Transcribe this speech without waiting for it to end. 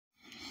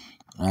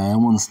I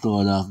want to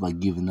start off by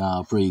giving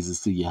all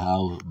praises to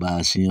Yahweh,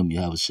 Ba'ashem,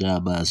 Yahweh Shai,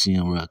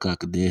 Ba'ashem,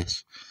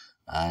 Rakakadesh.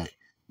 Alright,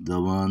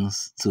 double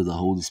honors to the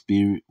Holy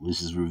Spirit,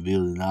 which is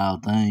revealing all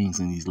things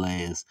in these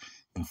last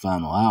and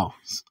final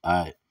hours.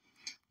 Alright,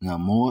 now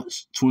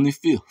March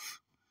 25th,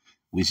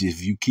 which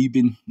if you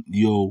keeping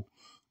your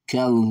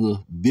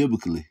calendar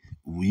biblically,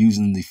 we're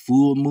using the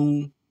full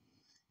moon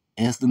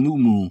as the new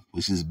moon,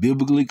 which is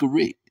biblically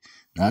correct,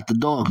 not the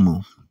dark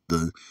moon.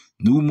 The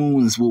new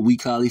moon is what we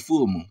call a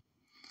full moon.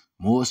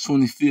 March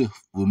 25th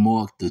will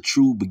mark the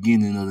true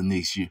beginning of the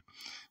next year,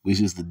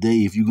 which is the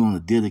day if you're going to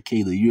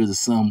dedicate a year to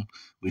something,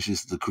 which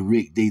is the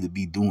correct day to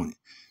be doing it.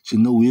 Should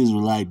no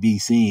Israelite be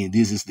saying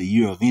this is the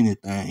year of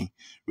anything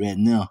right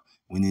now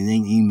when it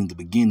ain't even the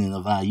beginning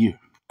of our year.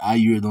 Our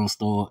year don't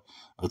start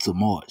until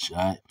March,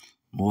 all right?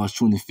 March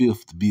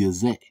 25th to be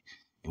exact.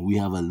 And we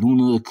have a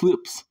lunar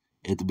eclipse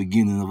at the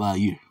beginning of our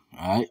year,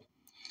 all right?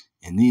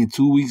 And then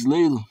 2 weeks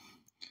later,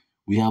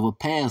 we have a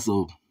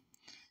Passover,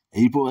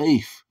 April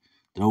 8th.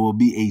 There will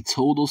be a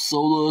total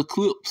solar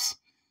eclipse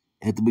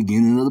at the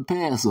beginning of the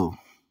Passover.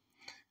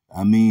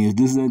 I mean, if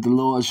this ain't the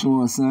Lord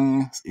showing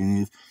signs, and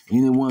if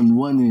anyone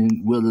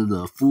wondering whether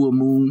the full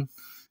moon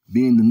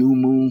being the new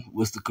moon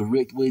was the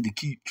correct way to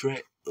keep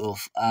track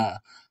of our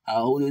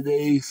holy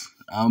days,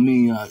 I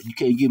mean, you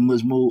can't get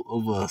much more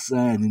of a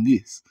sign than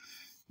this.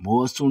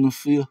 March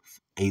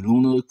 25th, a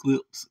lunar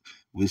eclipse,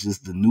 which is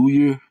the new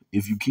year,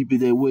 if you keep it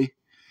that way.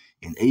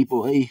 And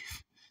April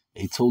 8th,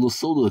 a total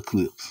solar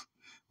eclipse,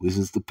 which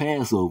is the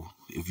Passover,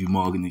 if you're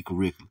marking it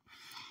correctly.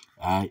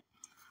 All right,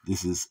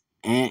 this is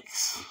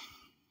Acts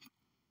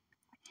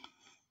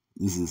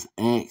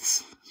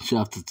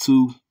chapter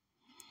 2,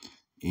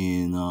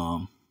 and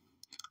I'm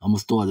going to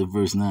start at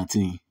verse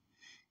 19.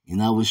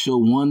 And I will show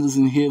wonders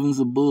in heavens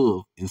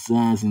above and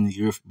signs in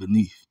the earth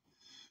beneath,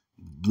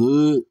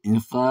 blood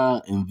and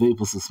fire and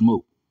vapors of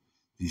smoke.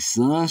 The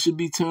sun should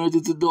be turned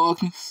into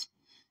darkness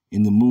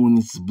and the moon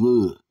into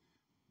blood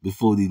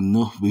before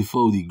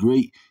the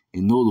great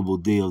and notable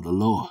day of the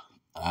Lord.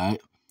 All right.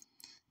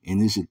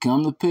 And it should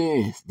come to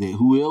pass that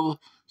whoever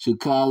should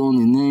call on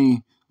the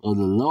name of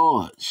the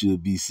Lord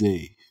should be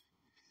saved.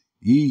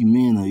 Ye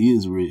men of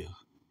Israel,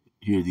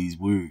 hear these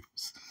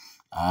words.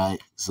 All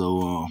right.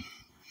 So,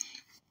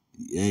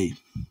 hey,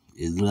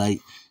 it's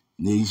like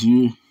next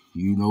year,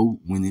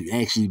 when it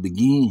actually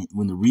begins,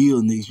 when the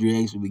real next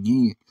year actually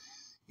begins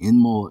in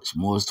March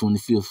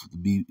 25th to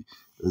be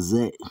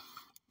exact.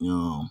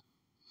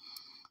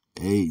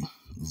 Hey,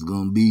 it's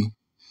going to be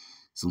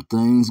some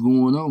things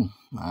going on,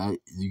 all right?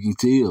 You can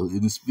tell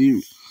in the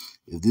spirit.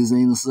 If this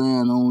ain't a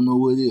sign, I don't know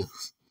what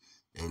is.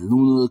 A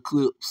lunar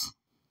eclipse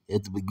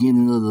at the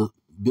beginning of the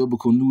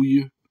biblical New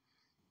Year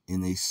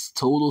and a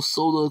total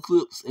solar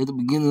eclipse at the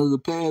beginning of the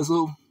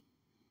Passover.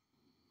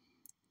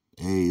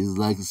 Hey, it's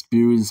like the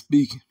spirit is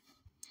speaking.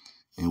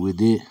 And with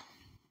that,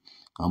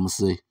 I'm going to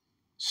say,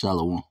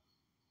 Shalom.